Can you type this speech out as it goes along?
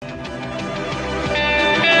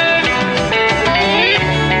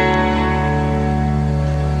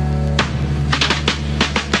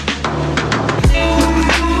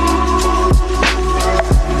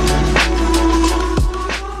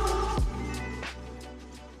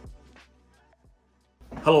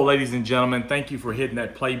Hello, ladies and gentlemen. Thank you for hitting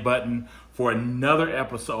that play button for another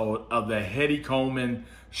episode of the Hetty Coleman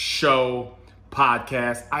Show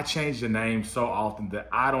podcast. I change the name so often that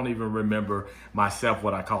I don't even remember myself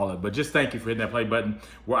what I call it. But just thank you for hitting that play button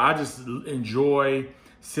where I just enjoy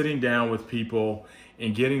sitting down with people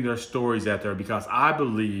and getting their stories out there, because I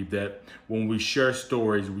believe that when we share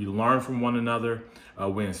stories, we learn from one another,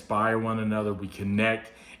 we inspire one another, we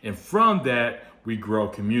connect, and from that, we grow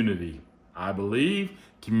community. I believe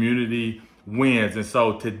community wins. And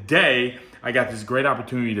so today, I got this great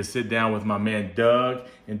opportunity to sit down with my man, Doug.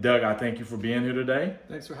 And Doug, I thank you for being here today.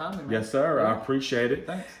 Thanks for having me, man. Yes, sir. Yeah. I appreciate it.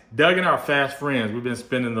 Thanks. Doug and I are fast friends. We've been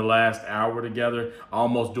spending the last hour together,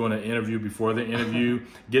 almost doing an interview before the interview,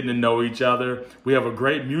 getting to know each other. We have a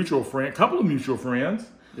great mutual friend, couple of mutual friends.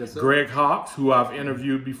 Yes, sir. Greg Hawks, who I've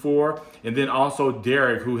interviewed before, and then also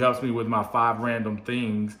Derek, who helps me with my 5 Random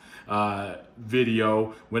Things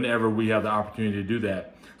video whenever we have the opportunity to do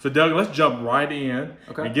that. So Doug, let's jump right in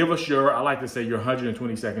and give us your, I like to say, your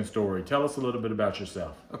 120-second story. Tell us a little bit about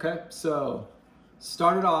yourself. Okay, so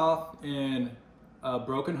started off in a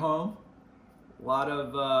broken home, a lot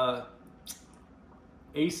of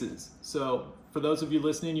ACEs. So for those of you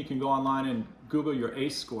listening, you can go online and Google your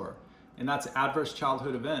ACE score, and that's adverse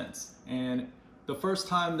childhood events. And the first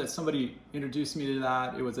time that somebody introduced me to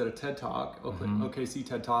that, it was at a TED Talk, OKC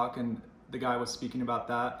TED Talk, and the guy was speaking about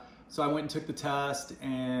that. So I went and took the test,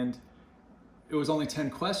 and it was only 10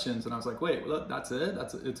 questions, and I was like, wait, well, that's it?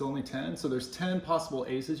 It's only 10? So there's 10 possible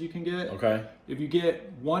ACEs you can get. Okay. If you get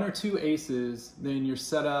 1 or 2 ACEs, then you're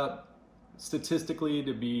set up statistically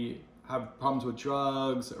to have problems with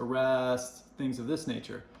drugs, arrests, things of this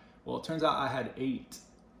nature. Well, it turns out I had 8,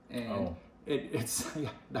 and it's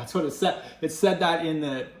that's what it said. It said that in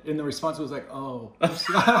the response. It was like, oh, it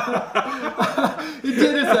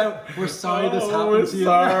did. It said, we're sorry this happened to you.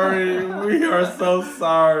 Sorry, we are so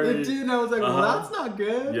sorry. It did. And I was like, well, that's not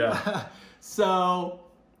good. Yeah. So,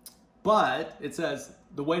 but it says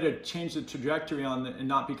the way to change the trajectory and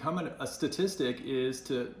not become a statistic is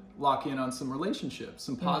to lock in on some relationships.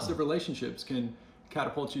 Some positive relationships can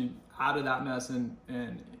catapult you out of that mess and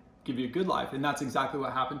give you a good life. And that's exactly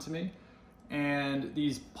what happened to me. And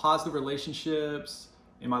these positive relationships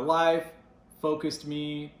in my life focused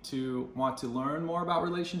me to want to learn more about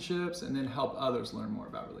relationships and then help others learn more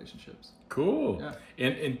about relationships. Cool. Yeah.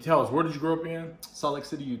 And tell us, where did you grow up in? Salt Lake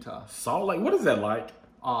City, Utah. Salt Lake. What is that like?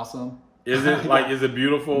 Awesome. Is it like, is it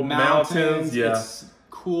beautiful? Mountains? Yeah. It's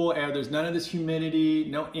cool air. There's none of this humidity,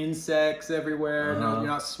 no insects everywhere. No, you're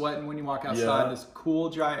not sweating when you walk outside. This cool,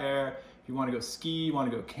 dry air. If you want to go ski, you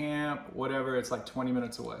want to go camp, whatever, it's like 20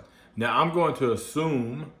 minutes away. Now, I'm going to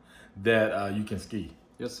assume that you can ski.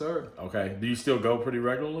 Yes, sir. Okay. Do you still go pretty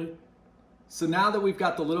regularly? So now that we've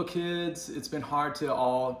got the little kids, it's been hard to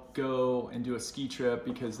all go and do a ski trip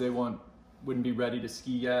because they wouldn't be ready to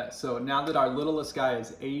ski yet. So now that our littlest guy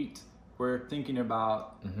is 8, we're thinking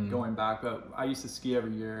about going back. But I used to ski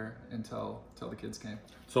every year until the kids came.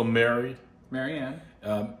 So married? Mary Ann.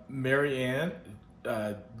 Mary Ann,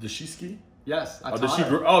 does she ski? Yes, I taught does she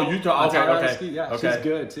her. You taught? Okay, I taught her how to okay. ski. Yeah, okay. she's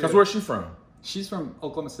good too. Because where's she from? She's from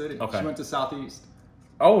Oklahoma City. Okay. She went to Southeast.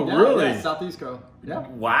 Oh, Yeah, really? Yeah, Southeast girl. Yeah.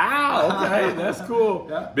 Wow. Okay, that's cool.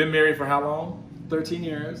 Yeah. Been married for how long? 13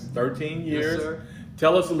 years. 13 years. Yes, sir.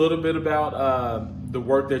 Tell us a little bit about the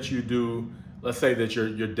work that you do. Let's say that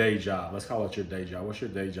your day job. Let's call it your day job. What's your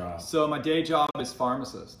day job? So my day job is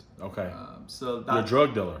pharmacist. Okay. So You're a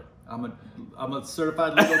drug dealer. I'm a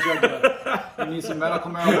certified legal drug dealer. You need some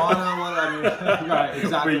medical marijuana? What I mean, right?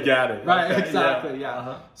 Exactly. We got it. Right? Okay, Exactly. yeah.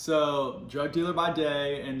 Yeah. So drug dealer by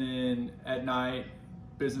day, and then at night,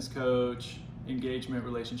 business coach, engagement,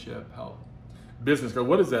 relationship help. Business coach.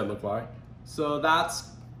 What does that look like? So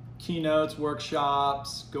that's keynotes,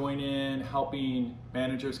 workshops, going in, helping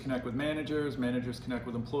managers connect with managers connect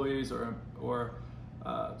with employees, or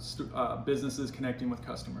businesses connecting with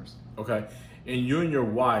customers. Okay. And you and your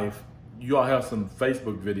wife, you all have some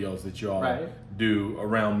Facebook videos that you all do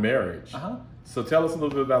around marriage. So tell us a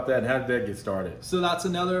little bit about that and how did that get started? So that's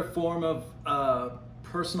another form of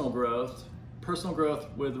personal growth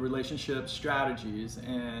with relationship strategies,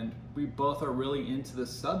 and we both are really into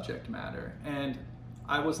this subject matter. And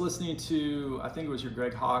I was listening to, I think it was your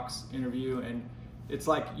Greg Hawks interview, and it's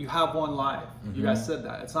like you have one life. You guys said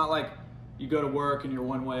that. It's not like you go to work and you're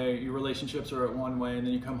one way, your relationships are one way, and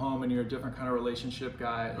then you come home and you're a different kind of relationship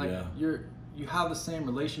guy. Like you have the same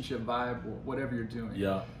relationship vibe, whatever you're doing.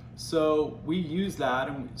 Yeah. So we use that,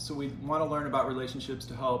 and so we want to learn about relationships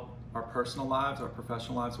to help our personal lives, our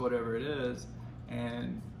professional lives, whatever it is.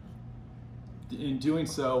 And in doing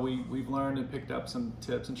so, we've learned and picked up some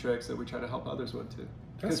tips and tricks that we try to help others with too.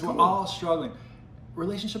 Because we're all struggling.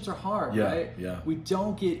 relationships are hard, Yeah, right? yeah. We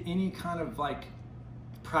don't get any kind of like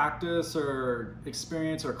practice or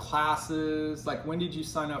experience or classes. Like, when did you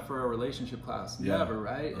sign up for a relationship class? Yeah. Never,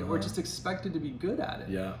 right? And we're just expected to be good at it.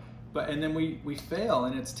 Yeah. And then we fail,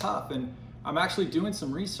 and it's tough. And I'm actually doing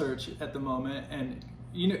some research at the moment, and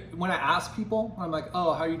you know, when I ask people, I'm like,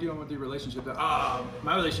 oh, how are you doing with your relationship? Oh,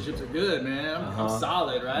 my relationships are good, man. I'm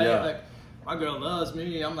solid, right? Yeah. Like, my girl loves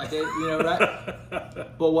me. I'm like, you know,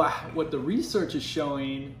 right? But what the research is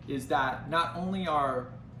showing is that not only are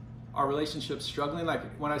our relationships struggling, like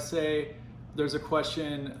when I say there's a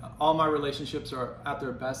question, all my relationships are at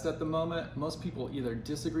their best at the moment, most people either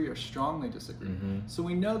disagree or strongly disagree. So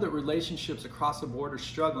we know that relationships across the board are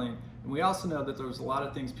struggling, and we also know that there's a lot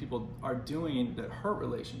of things people are doing that hurt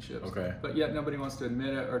relationships. Okay. But yet nobody wants to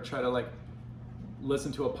admit it or try to like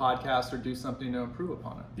listen to a podcast or do something to improve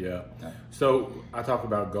upon it. Yeah. So I talk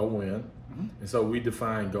about go win, and so we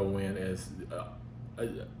define go win as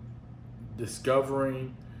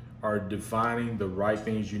discovering or defining the right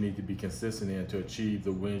things you need to be consistent in to achieve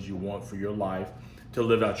the wins you want for your life, to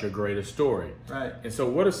live out your greatest story. Right. And so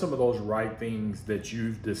what are some of those right things that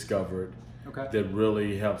you've discovered that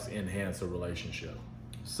really helps enhance a relationship?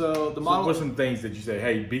 So the model. So what are some things that you say,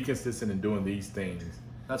 hey, be consistent in doing these things?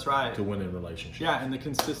 That's right. To win in relationships. Yeah, and the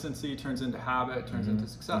consistency turns into habit, turns into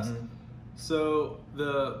success. So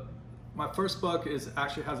my first book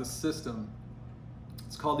actually has a system.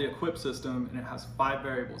 It's called the EQUIP system, and it has 5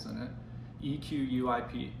 variables in it: E, Q, U, I,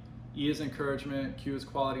 P. E is encouragement, Q is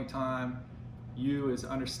quality time, U is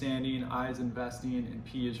understanding, I is investing, and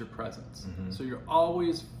P is your presence. So you're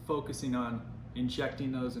always focusing on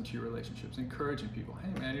injecting those into your relationships, encouraging people.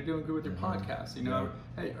 Hey man, you're doing good with your podcast, you know.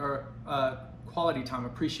 Hey, or quality time,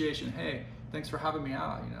 appreciation. Hey, thanks for having me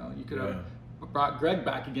out. You know, you could have brought Greg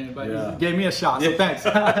back again, but he gave me a shot, so thanks.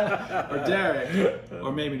 Or Derek,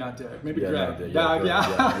 or maybe not Derek, maybe Greg.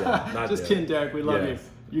 Not just kidding, Derek. We love you.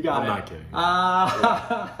 You got it. I'm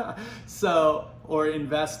not kidding. So, or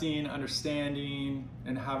investing, understanding,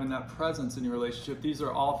 and having that presence in your relationship. These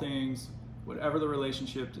are all things. Whatever the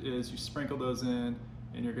relationship is, you sprinkle those in,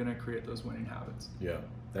 and you're going to create those winning habits. Yeah,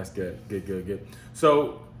 that's good. Good.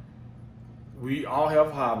 So we all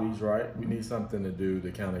have hobbies, right? We need something to do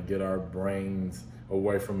to kind of get our brains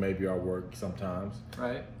away from maybe our work sometimes.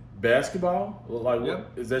 Right. Basketball? Like,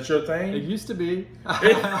 is that your thing? It used to be. My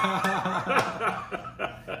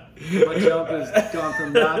jump has gone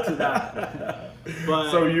from that to that.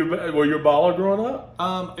 But so were you a baller growing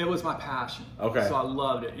up? It was my passion. Okay. So I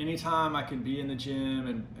loved it. Anytime I could be in the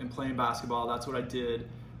gym and playing basketball, that's what I did.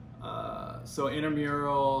 So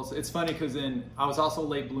intramurals. It's funny because I was also a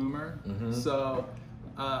late bloomer. So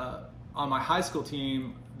on my high school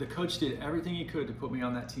team, the coach did everything he could to put me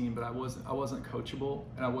on that team, but I wasn't coachable,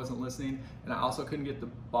 and I wasn't listening, and I also couldn't get the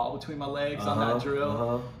ball between my legs on that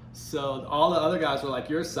drill. So all the other guys were like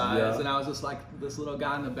your size, and I was just like this little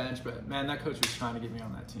guy on the bench. But man, that coach was trying to get me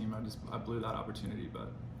on that team. I blew that opportunity.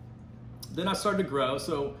 But then I started to grow.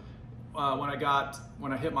 So when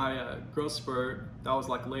I hit my growth spurt, that was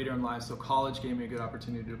like later in life. So college gave me a good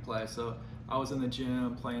opportunity to play. So I was in the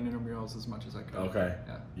gym playing intramurals as much as I could. Okay.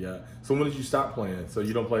 Yeah. So when did you stop playing? So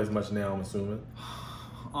you don't play as much now, I'm assuming?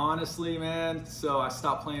 Honestly, man, so I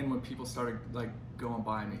stopped playing when people started like going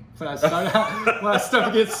by me. When I started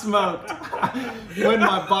to get smoked. When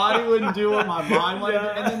my body wouldn't do what my mind wanted to do,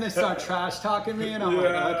 and then they start trash talking me, and I'm like,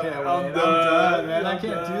 okay, I'm done, man. I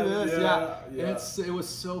can't do this. It was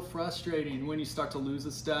so frustrating when you start to lose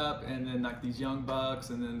a step, and then like these young bucks,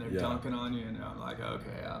 and then they're dunking on you, and I'm like,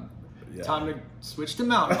 okay, time to switch to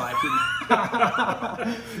mountain biking.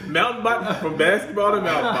 Mountain biking, from basketball to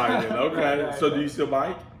mountain biking. Okay. Right. So do you still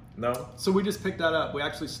bike? No? So we just picked that up. We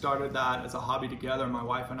actually started that as a hobby together, my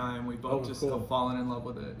wife and I, and we both have fallen in love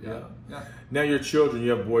with it. Yeah. Now your children,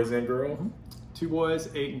 you have boys and girls? 2 boys,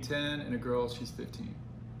 8 and 10, and a girl, she's 15.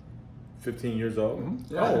 15 years old?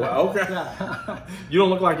 Yeah. Oh, wow. Okay. Yeah. You don't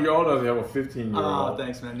look like you're old enough to have a 15-year-old. Oh,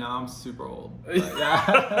 thanks, man. No, I'm super old.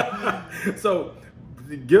 Yeah. So,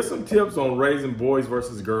 give some tips on raising boys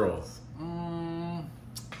versus girls.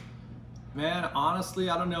 Man, honestly,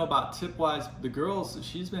 I don't know about tip-wise. The girls,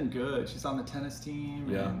 she's been good. She's on the tennis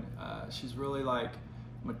team, and she's really like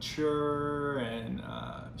mature, and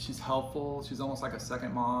she's helpful. She's almost like a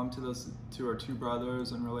second mom to her 2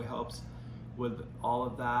 brothers, and really helps with all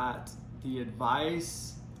of that. The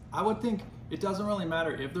advice, I would think it doesn't really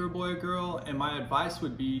matter if they're a boy or girl, and my advice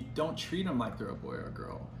would be don't treat them like they're a boy or a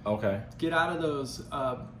girl. Okay. Get out of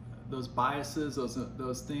those biases,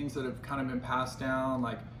 those things that have kind of been passed down,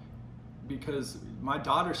 like. Because my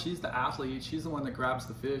daughter, she's the athlete. She's the one that grabs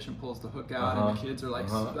the fish and pulls the hook out, and the kids are like,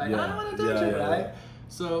 I don't want to touch it, right?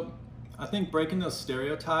 So I think breaking those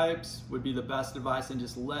stereotypes would be the best advice, and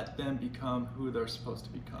just let them become who they're supposed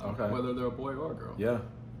to become, Okay. whether they're a boy or a girl. Yeah,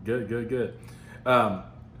 good.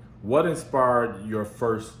 What inspired your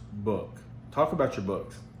first book? Talk about your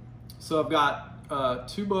books. So I've got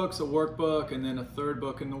 2 books, a workbook, and then a 3rd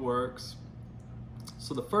book in the works.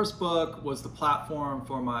 So the first book was the platform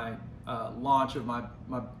for my launch of my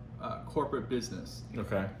corporate business.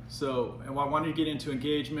 Okay. So, and I wanted to get into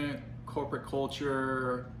engagement, corporate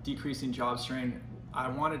culture, decreasing job strain. I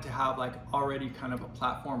wanted to have like already kind of a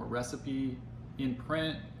platform, a recipe in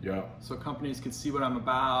print, Yeah. so companies could see what I'm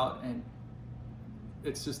about, and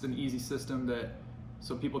it's just an easy system that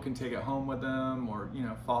so people can take it home with them, or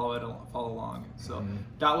follow along. So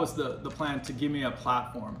that was the plan, to give me a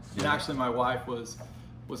platform. And actually my wife was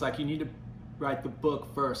like, you need to write the book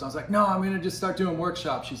first. I was like, no, I'm gonna just start doing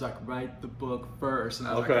workshops. She's like, write the book first. And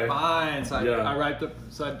I was Okay. like, fine. So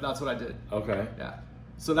Yeah. that's what I did. Okay. Yeah.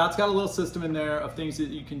 So that's got a little system in there of things that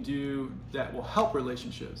you can do that will help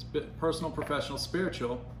relationships, personal, professional,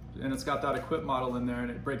 spiritual. And it's got that equip model in there,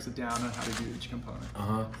 and it breaks it down on how to do each component.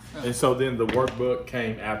 Yeah. And so then the workbook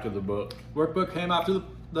came after the book. Workbook came after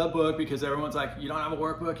the book, because everyone's like, you don't have a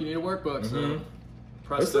workbook, you need a workbook. So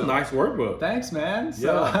It's a nice workbook. Thanks, man.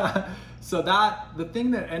 So, so the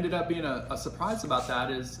thing that ended up being a surprise about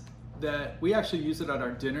that is that we actually use it at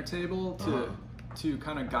our dinner table to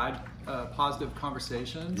kind of guide positive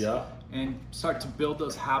conversations. Yeah. And start to build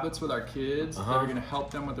those habits with our kids that are going to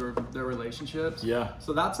help them with their relationships. Yeah.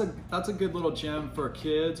 So that's a good little gem for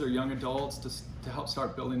kids or young adults to help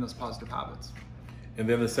start building those positive habits. And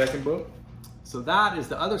then the second book? So that is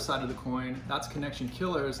the other side of the coin. That's Connection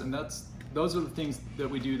Killers, and those are the things that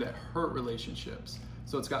we do that hurt relationships.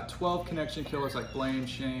 So it's got 12 connection killers, like blame,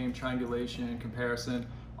 shame, triangulation, comparison,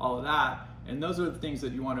 all of that. And those are the things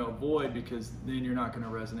that you want to avoid, because then you're not going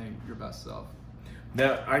to resonate your best self.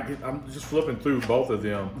 Now, I'm just flipping through both of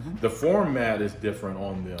them. The format is different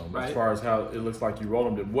on them, Right. as far as how it looks like you roll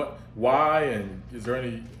them. Why, and is there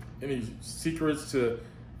any secrets to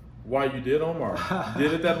why you did them, or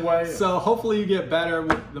did it that way? So hopefully you get better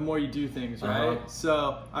the more you do things, right?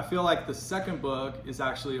 So I feel like the second book is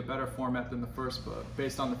actually a better format than the first book,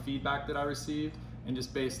 based on the feedback that I received, and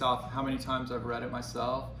just based off how many times I've read it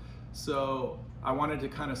myself. So I wanted to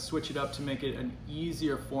kind of switch it up to make it an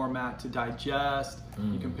easier format to digest.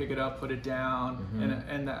 You can pick it up, put it down,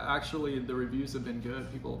 and actually the reviews have been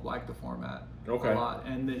good. People like the format a lot.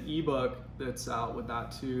 And the ebook that's out with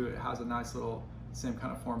that too, it has a nice little same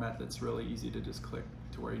kind of format that's really easy to just click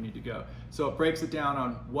to where you need to go. So it breaks it down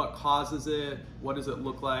on what causes it, what does it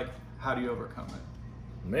look like, how do you overcome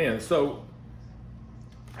it. Man, so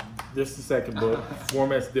this is the second book.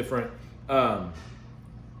 Format's different.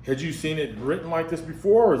 Had you seen it written like this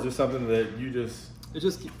before, or is this something that you just...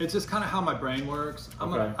 It's just kind of how my brain works.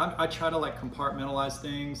 I try to like compartmentalize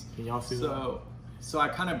things. Can y'all see that? So I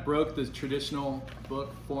kind of broke the traditional book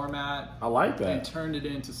format. I like that. And turned it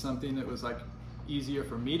into something that was like easier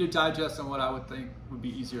for me to digest, and what I would think would be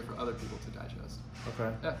easier for other people to digest.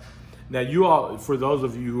 Okay. Yeah. Now you all, for those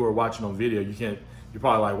of you who are watching on video, you're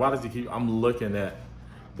probably like, why does he keep, I'm looking at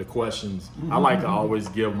the questions. I like to always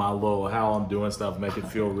give my little how I'm doing stuff, make it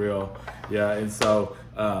feel real. Yeah, and so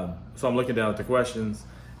I'm looking down at the questions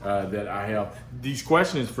that I have. These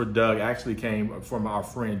questions for Doug actually came from our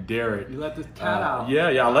friend Derek. You let the cat out. Yeah,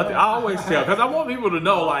 I always tell, because I want people to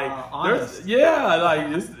know, like, honest.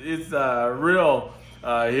 It's real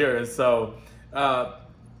here. And so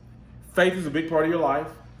faith is a big part of your life.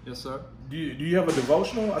 Yes, sir. Do you have a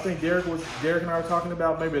devotional? I think Derek and I were talking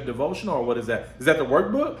about maybe a devotional, or what is that? Is that the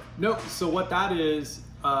workbook? No. So what that is?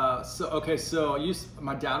 So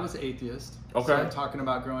my dad was atheist. Okay. So I'm talking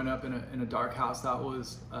about growing up in a dark house. That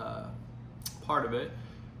was part of it.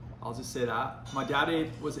 I'll just say that my dad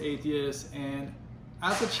was atheist, and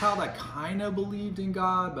as a child I kind of believed in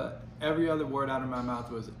God, but every other word out of my mouth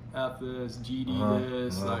was F this, GD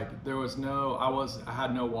this. Like there was I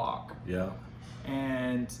had no walk. Yeah.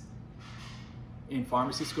 And in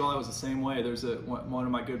pharmacy school, I was the same way. There's one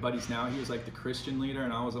of my good buddies now. He was like the Christian leader,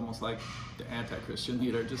 and I was almost like the anti-Christian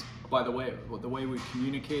leader, just by the way we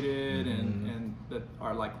communicated and that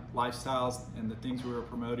our like lifestyles and the things we were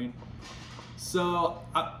promoting. So,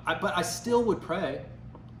 but I still would pray,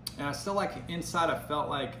 and I still like inside I felt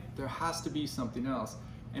like there has to be something else.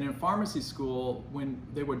 And in pharmacy school, when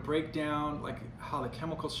they would break down like how the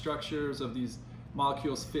chemical structures of these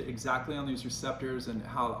molecules fit exactly on these receptors, and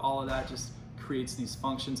how all of that just creates these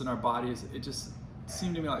functions in our bodies, it just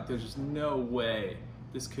seemed to me like there's just no way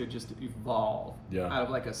this could just evolve out of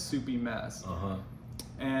like a soupy mess.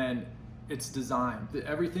 And it's designed.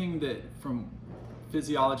 Everything that from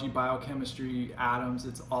physiology, biochemistry, atoms.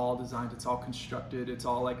 It's all designed. It's all constructed. It's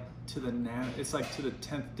all like to the it's like to the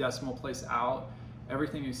 10th decimal place out.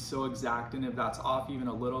 Everything is so exact, and if that's off even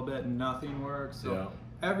a little bit, nothing works. So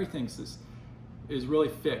everything is really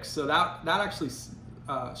fixed. So that actually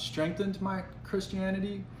strengthened my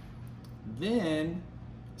Christianity. Then,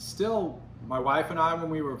 still, my wife and I, when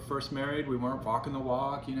we were first married, we weren't walking the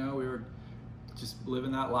walk. You know, we were just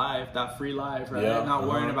living that life, that free life, right? Not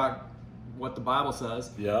worrying about what the Bible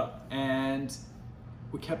says. And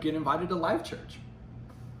we kept getting invited to Life Church.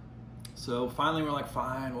 So finally we're like,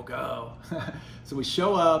 fine, we'll go. So we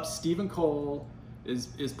show up. Stephen Cole is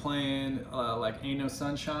playing like Ain't No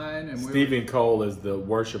Sunshine. And Stephen Cole is the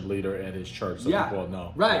worship leader at his church, so people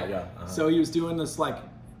know. Right. So he was doing this like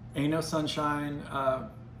Ain't No Sunshine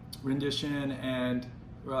rendition, and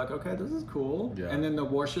we're like, okay, this is cool. And then the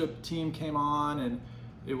worship team came on, and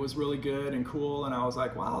it was really good and cool. And I was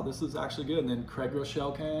like, wow, this is actually good. And then Craig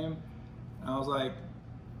Rochelle came, and I was like,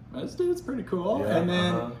 this dude's pretty cool. And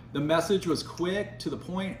then the message was quick, to the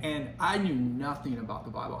point, and I knew nothing about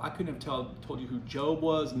the Bible. I couldn't have told you who Job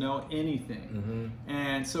was, know anything.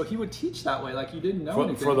 And so he would teach that way, like you didn't know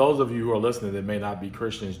anything. For those of you who are listening that may not be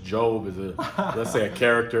Christians, Job is let's say a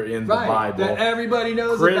character in the Bible that everybody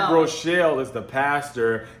knows Craig about. Rochelle is the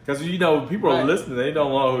pastor, because people are listening, they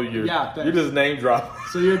don't know who you're. You just name drop.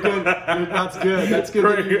 So you're good. That's good. That's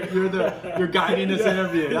good. You're guiding this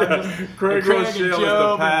interview. Craig Rochelle is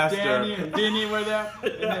the pastor. Danny and Denny were there,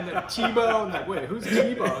 and then T-Bone. Like, wait, who's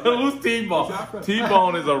T-Bone? Who's T-Bone?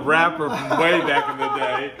 T-Bone is a rapper from way back in the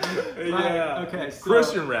day. Okay. So,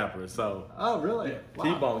 Christian rapper. So. Oh, really? Wow.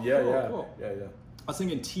 T-Bone. Cool. Yeah. I was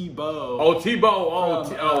thinking Tebow. Oh,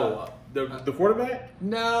 Tebow. The quarterback?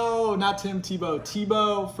 No, not Tim Tebow.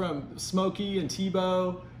 Tebow from Smokey and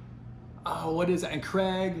Tebow. Oh, what is that? And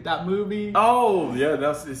Craig, that movie. Oh,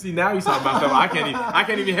 yeah. See, now he's talking about stuff I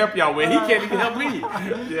can't even help y'all with. He can't even help me.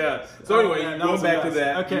 Yeah. So anyway, going back to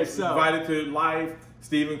that. Okay, so invited to Life,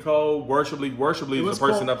 Stephen Cole, Worship League. Worship League was the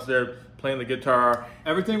person upstairs playing the guitar.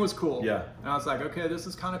 Everything was cool. Yeah. And I was like, okay, this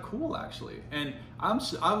is kind of cool actually. And I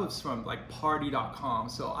was from like party.com,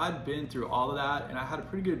 so I'd been through all of that, and I had a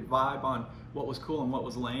pretty good vibe on what was cool and what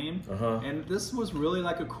was lame. And this was really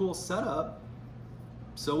like a cool setup.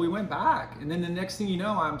 So we went back, and then the next thing you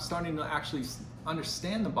know, I'm starting to actually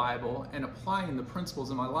understand the Bible and applying the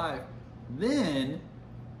principles in my life. Then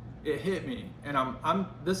it hit me, and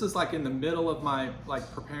this is like in the middle of my like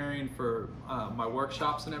preparing for my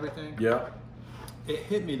workshops and everything. It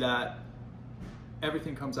hit me that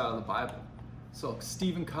everything comes out of the Bible. So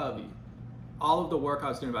Stephen Covey, all of the work I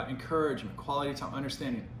was doing about encouragement, quality time,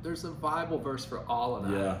 understanding, there's a Bible verse for all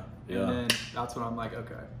of that. And then that's when I'm like,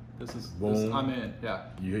 okay. This I'm in.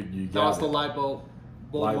 You got that was it. the light bulb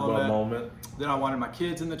moment. Then I wanted my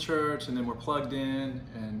kids in the church, and then we're plugged in,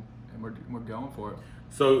 and we're going for it.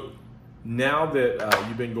 So now that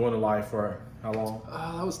you've been going to Life for how long?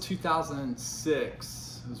 That was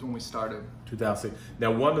 2006 is when we started. 2006.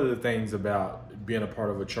 Now, one of the things about being a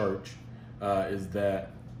part of a church is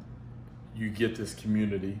that you get this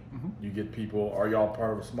community. You get people. Are y'all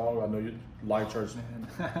part of a small? I know you. Life Church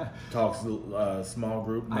talks small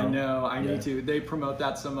group. No? I know. I need to. They promote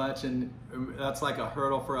that so much, and that's like a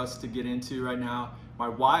hurdle for us to get into right now. My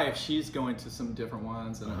wife, she's going to some different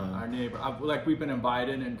ones, and our neighbor. We've been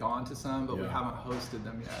invited and gone to some, but we haven't hosted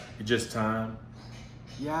them yet. It's just time.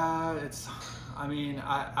 Yeah, I mean,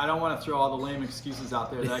 I don't want to throw all the lame excuses out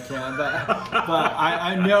there that I can, but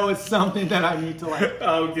I know it's something that I need to like.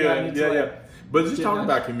 Oh, good. But just talking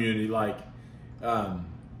about community, like.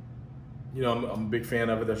 I'm a big fan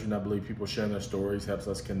of it. I believe people sharing their stories helps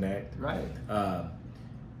us connect. Right.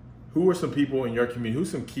 Who are some people in your community? Who's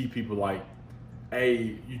some key people? Like,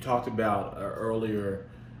 you talked about earlier.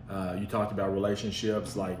 You talked about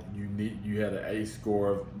relationships. Like you had an A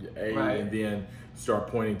score of A, and then start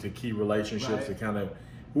pointing to key relationships and kind of.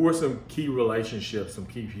 Who are some key relationships? Some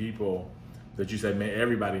key people that you say, man,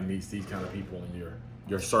 everybody needs these kind of people in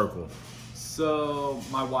your circle. So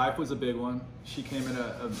my wife was a big one. She came in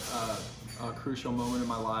a crucial moment in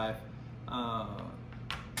my life.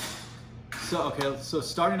 So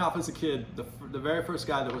starting off as a kid, the very first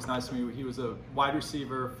guy that was nice to me, he was a wide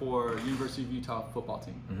receiver for University of Utah football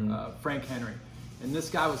team, Frank Henry. And this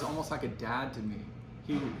guy was almost like a dad to me.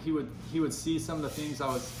 He would see some of the things I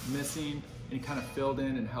was missing, and he kind of filled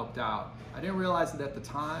in and helped out. I didn't realize it at the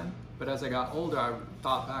time, but as I got older, I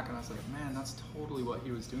thought back and I was like, man, that's totally what he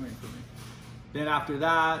was doing for me. Then after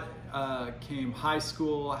that came high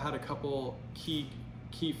school. I had a couple key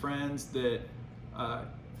friends that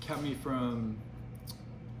kept me from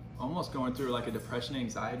almost going through like a depression,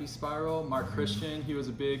 anxiety spiral. Mark Christian, he was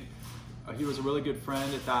a big he was a really good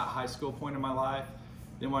friend at that high school point in my life.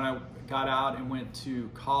 Then when I got out and went to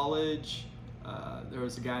college, there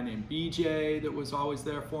was a guy named BJ that was always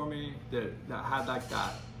there for me, that had like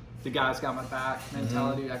that, the guy's got my back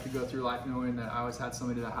mentality. I could go through life knowing that I always had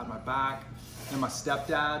somebody that had my back. And my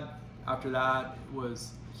stepdad, after that,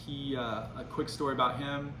 was a quick story about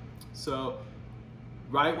him. So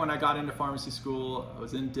right when I got into pharmacy school, I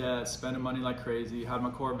was in debt, spending money like crazy, had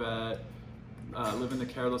my Corvette, living the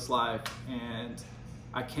careless life. And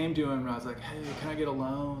I came to him and I was like, hey, can I get a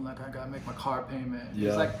loan? Like, I gotta make my car payment. Yeah.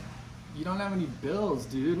 He's like, you don't have any bills,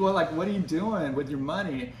 dude. Well, like, what are you doing with your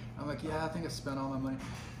money? I'm like, yeah, I think I spent all my money.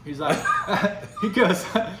 He's like, he goes,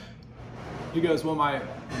 well, my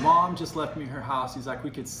mom just left me her house. He's like, we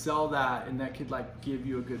could sell that and that could like give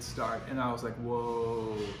you a good start. And I was like,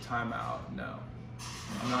 whoa, time out. No,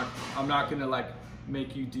 I'm not gonna like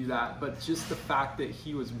make you do that. But just the fact that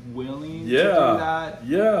he was willing to do that,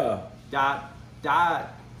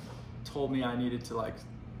 that told me I needed to like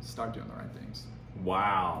start doing the right things.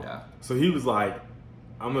 Wow. Yeah. So he was like,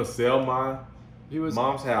 I'm gonna sell my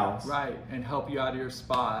mom's house. Right, and help you out of your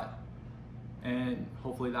spot, and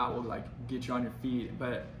hopefully that will like get you on your feet.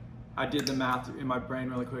 But I did the math in my brain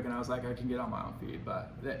really quick, and I was like, I can get on my own feet.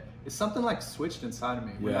 But it's something like switched inside of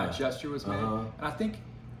me when that gesture was made. And I think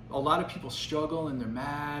a lot of people struggle and they're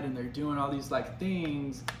mad and they're doing all these like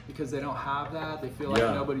things because they don't have that. They feel like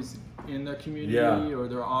nobody's in their community or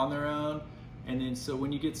they're on their own. And then so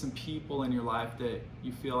when you get some people in your life that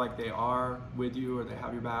you feel like they are with you or they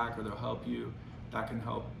have your back or they'll help you, that can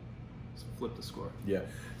help flip the score. Yeah.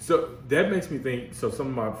 So that makes me think, so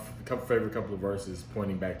some of my favorite couple of verses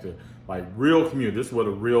pointing back to like real community, this is what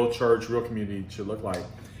a real church, real community should look like,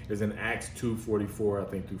 is in Acts 2:44,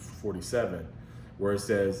 I think, through 47, where it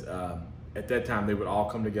says, at that time they would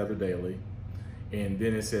all come together daily. And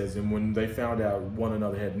then it says, and when they found out one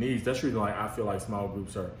another had needs, that's the reason like I feel like small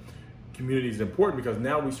groups are communities important, because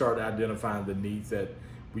now we start identifying the needs that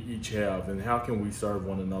we each have and how can we serve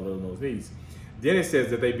one another in those needs. Then it says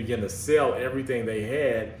that they began to sell everything they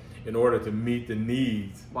had in order to meet the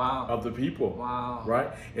needs of the people. Wow. Right?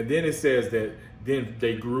 And then it says that then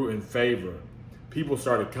they grew in favor. People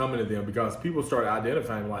started coming to them because people started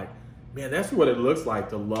identifying like, man, that's what it looks like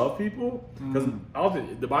to love people. Because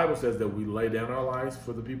often the Bible says that we lay down our lives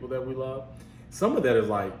for the people that we love. Some of that is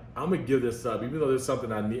like, I'm gonna give this up, even though there's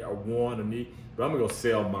something I need or want or need, but I'm gonna go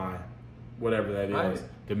sell my whatever that is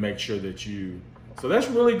to make sure that you. So that's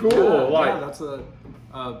really cool. Yeah, that's a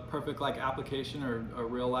perfect like application or a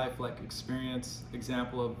real life like experience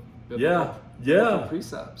example of biblical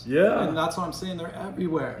precepts. Yeah, and that's what I'm saying. They're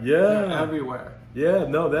everywhere. They're everywhere. Yeah,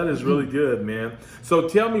 no, that is really good, man. So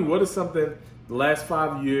tell me, what is something the last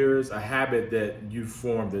 5 years, a habit that you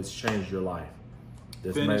formed that's changed your life?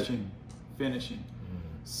 Finishing.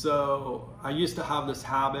 So I used to have this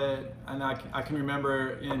habit, and I can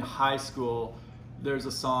remember in high school, there's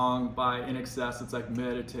a song by INXS. It's like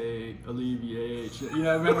meditate, alleviate. You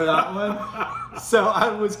know, remember that one? So I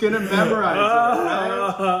was gonna memorize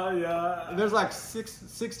it, right? Yeah. There's like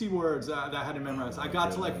 60 words that I had to memorize. I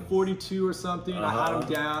got to like 42 or something. I had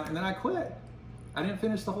them down, and then I quit. I didn't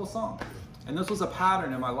finish the whole song. And this was a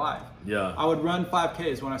pattern in my life. Yeah. I would run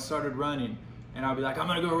 5Ks when I started running. And I'd be like, I'm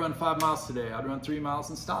gonna go run 5 miles today. I'd run 3 miles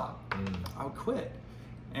and stop. I would quit.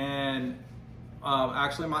 And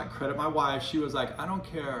actually, I might credit my wife. She was like, I don't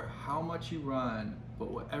care how much you run, but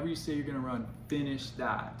whatever you say you're gonna run, finish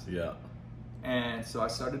that. Yeah. And so I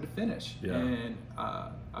started to finish. Yeah. And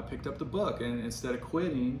I picked up the book, and instead of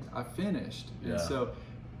quitting, I finished. Yeah. And so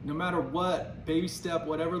no matter what, baby step,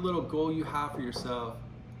 whatever little goal you have for yourself,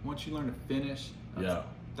 once you learn to finish,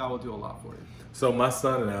 that will do a lot for you. So my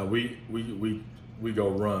son and I, we go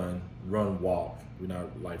run, walk. We're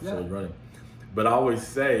not like fully running. But I always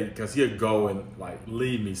say, because he'll go and like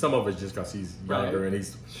lead me. Some of it's just because he's younger and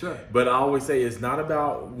he's But I always say it's not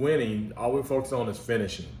about winning. All we focus on is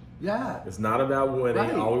finishing. Yeah. It's not about winning.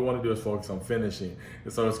 Right. All we want to do is focus on finishing.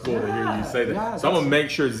 And so it's cool to hear you say that. Yeah, so I'm going to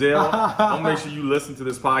make sure, Zell, I'm going to make sure you listen to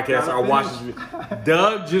this podcast or watch this.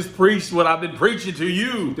 Doug just preached what I've been preaching to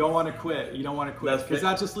you. You don't want to quit. You don't want to quit. Because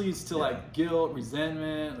that just leads to like guilt,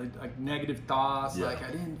 resentment, like negative thoughts, like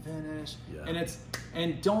I didn't finish. Yeah.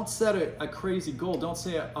 And don't set a crazy goal. Don't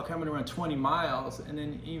say, okay, I'm going to run 20 miles. And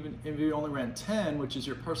then even if you only ran 10, which is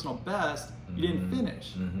your personal best, you didn't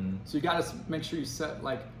finish. So you got to make sure you set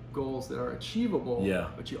like goals that are achievable,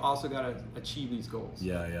 but you also got to achieve these goals.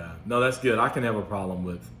 Yeah. No, that's good. I can have a problem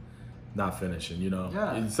with not finishing, you know.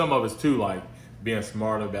 Yeah. And some of it's too, like being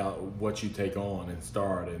smart about what you take on and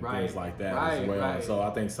start and things like that as well. Right. So I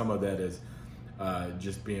think some of that is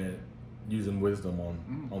just being using wisdom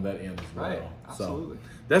on that end as well. Right. Absolutely. So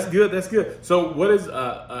that's good. That's good. So what is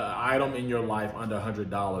a item in your life under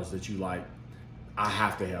 $100 that you like? I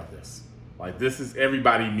have to have this. Like this is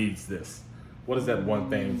everybody needs this. What is that one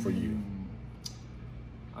thing for you?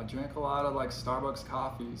 I drank a lot of like Starbucks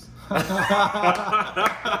coffees.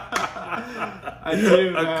 I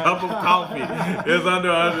do, man. A cup of coffee is under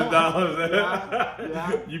 $100.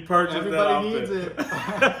 Yeah. You purchase Everybody that needs often. it.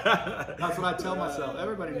 That's what I tell myself.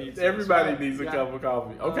 Everybody needs it. Everybody That's right. needs a Yeah. cup of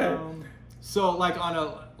coffee. Okay. So like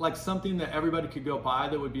like something that everybody could go buy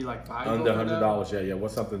that would be like valuable Under for them? $100, yeah.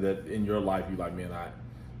 What's something that in your life you like, man,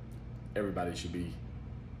 everybody should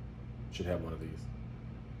have one of these.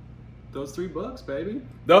 Those 3 books, baby.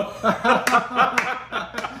 No. I'll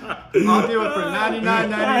do it for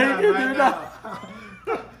 $99.99 right now.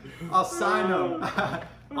 I'll sign them.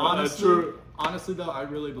 Honestly, though, I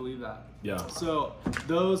really believe that. Yeah. So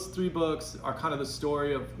those 3 books are kind of the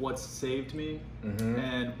story of what's saved me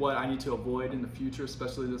and what I need to avoid in the future,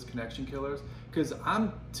 especially those connection killers. Because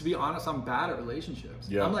to be honest, I'm bad at relationships.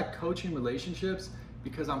 Yeah. I'm like coaching relationships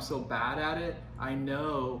because I'm so bad at it. I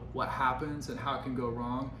know what happens and how it can go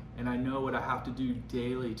wrong. And I know what I have to do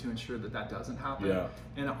daily to ensure that that doesn't happen. Yeah.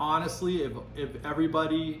 And honestly, if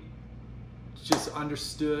everybody just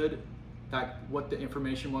understood that what the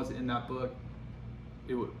information was in that book,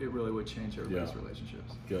 it really would change everybody's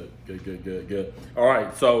relationships. Good. All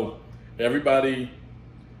right, so everybody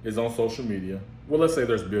is on social media. Well, let's say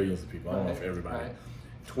there's billions of people. I don't know if everybody. Right.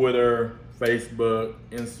 Twitter, Facebook,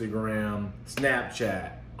 Instagram,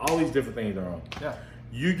 Snapchat, all these different things are on. Yeah.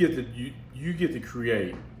 You get to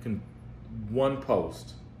create one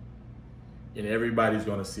post, and everybody's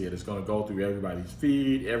going to see it. It's going to go through everybody's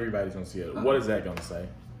feed. Everybody's going to see it. What is that going to say?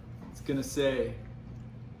 It's going to say,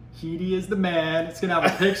 Heedy is the man. It's going to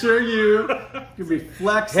have a picture of you. You'll be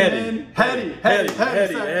flexing. Heady.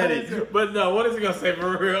 But no, what is it going to say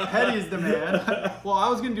for real? Heady's the man. Well, I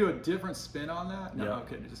was going to do a different spin on that. No, Yeah.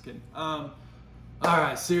 okay, just kidding. All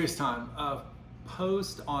right, serious time.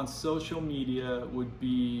 Post on social media would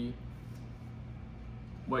be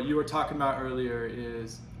what you were talking about earlier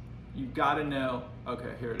is you got to know,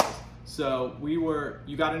 okay, here it is. So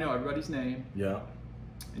you got to know everybody's name. Yeah.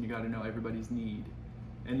 And you got to know everybody's need.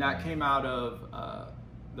 And that came out of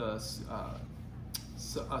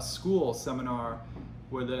a school seminar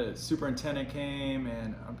where the superintendent came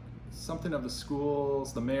and something of the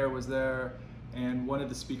schools, the mayor was there, and one of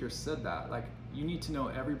the speakers said that, like, you need to know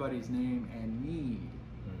everybody's name and need.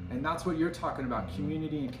 And that's what you're talking about,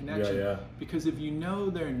 community and connection. Yeah. Because if you know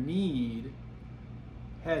their need,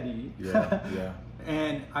 Heady, Yeah.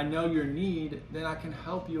 and I know your need, then I can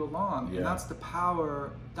help you along. Yeah. And that's the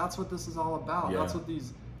power, that's what this is all about. Yeah. That's what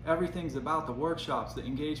everything's about, the workshops, the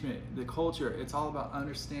engagement, the culture. It's all about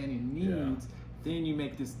understanding needs. Then you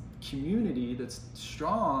make this community that's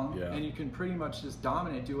strong, and you can pretty much just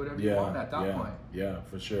dominate, do whatever you want at that point. Yeah,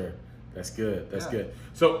 for sure. That's good. Good.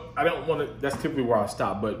 So I don't want to, that's typically where I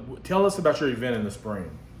stop, but tell us about your event in the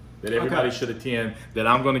spring that everybody should attend, that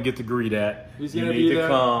I'm going to get to greet at. He's going to be there.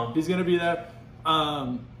 He's going to be there.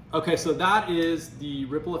 Okay, so that is the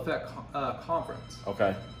Ripple Effect conference.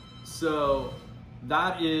 Okay. So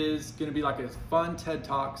that is going to be like a fun TED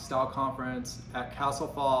Talk style conference at Castle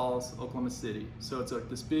Falls, Oklahoma City. So it's like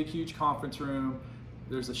this big, huge conference room.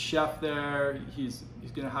 There's a chef there. He's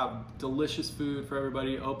going to have delicious food for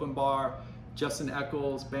everybody, open bar. Justin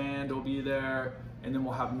Eccles band will be there. And then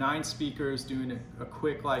we'll have 9 speakers doing a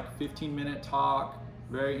quick like 15-minute talk,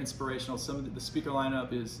 very inspirational. Some of the speaker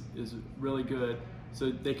lineup is really good.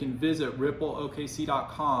 So they can visit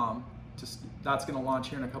rippleokc.com. That's going to launch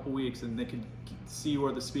here in a couple weeks, and they can see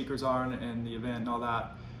where the speakers are and the event and all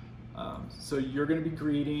that. So you're going to be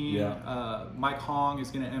greeting. Mike Hong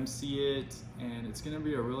is going to MC it, and it's going to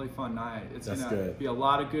be a really fun night. It's going to be a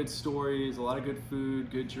lot of good stories, a lot of good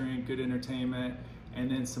food, good drink, good entertainment, and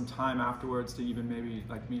then some time afterwards to even maybe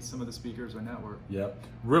like meet some of the speakers or network. Yep.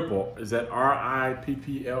 Ripple, is that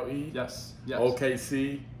RIPPLE? Yes.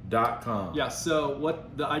 OKC.com. Yeah. So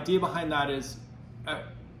what the idea behind that is,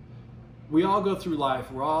 we all go through life.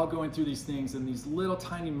 We're all going through these things, and these little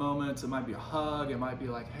tiny moments. It might be a hug. It might be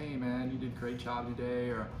like, "Hey, man, you did a great job today,"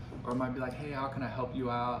 or it might be like, "Hey, how can I help you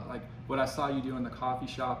out?" Like what I saw you do in the coffee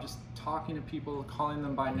shop, just talking to people, calling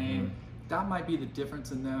them by name. That might be the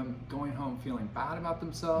difference in them going home feeling bad about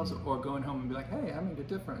themselves, or going home and be like, "Hey, I make a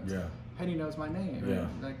difference. Yeah. Penny knows my name." Yeah.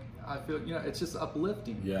 And like I feel, it's just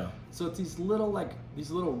uplifting. Yeah. So it's these little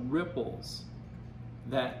ripples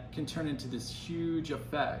that can turn into this huge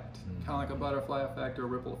effect, kind of like a butterfly effect or a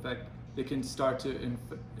ripple effect. They can start to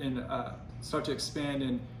expand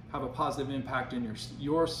and have a positive impact in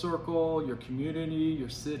your circle, your community, your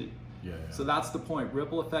city. Yeah. So that's the point.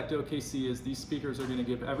 Ripple Effect OKC is these speakers are going to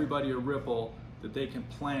give everybody a ripple that they can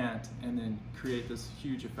plant and then create this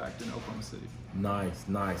huge effect in Oklahoma City. Nice.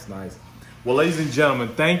 Well, ladies and gentlemen,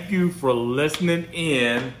 thank you for listening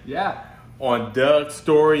in Yeah. on Doug's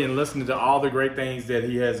story and listening to all the great things that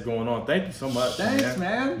he has going on. Thank you so much. Thanks,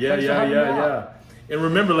 man. Yeah, Thanks for having me out. yeah. And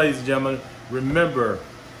remember, ladies and gentlemen,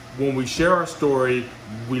 when we share our story,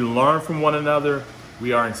 we learn from one another,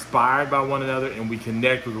 we are inspired by one another, and we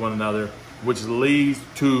connect with one another, which leads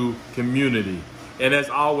to community. And as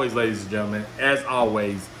always, ladies and gentlemen,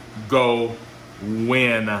 go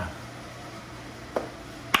win. Man.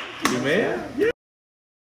 Yeah.